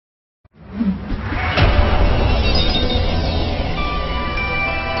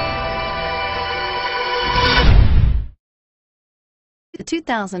The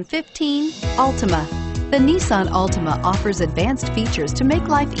 2015 Altima. The Nissan Altima offers advanced features to make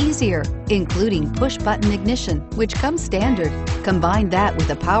life easier, including push-button ignition, which comes standard. Combine that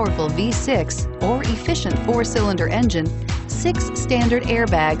with a powerful V6 or efficient 4-cylinder engine, 6 standard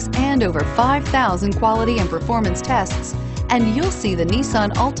airbags, and over 5,000 quality and performance tests, and you'll see the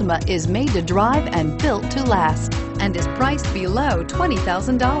Nissan Altima is made to drive and built to last, and is priced below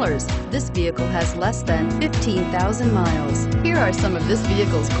 $20,000. This vehicle has less than 15,000 miles. Here are some of this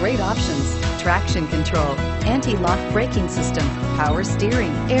vehicle's great options: traction control, anti-lock braking system, power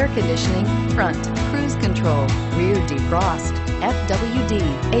steering, air conditioning, front, cruise control, rear defrost, FWD,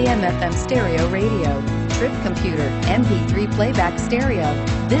 AM/FM stereo radio, trip computer, MP3 playback stereo.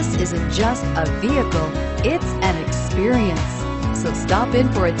 This isn't just a vehicle, it's an experience. So stop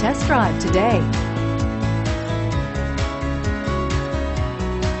in for a test drive today.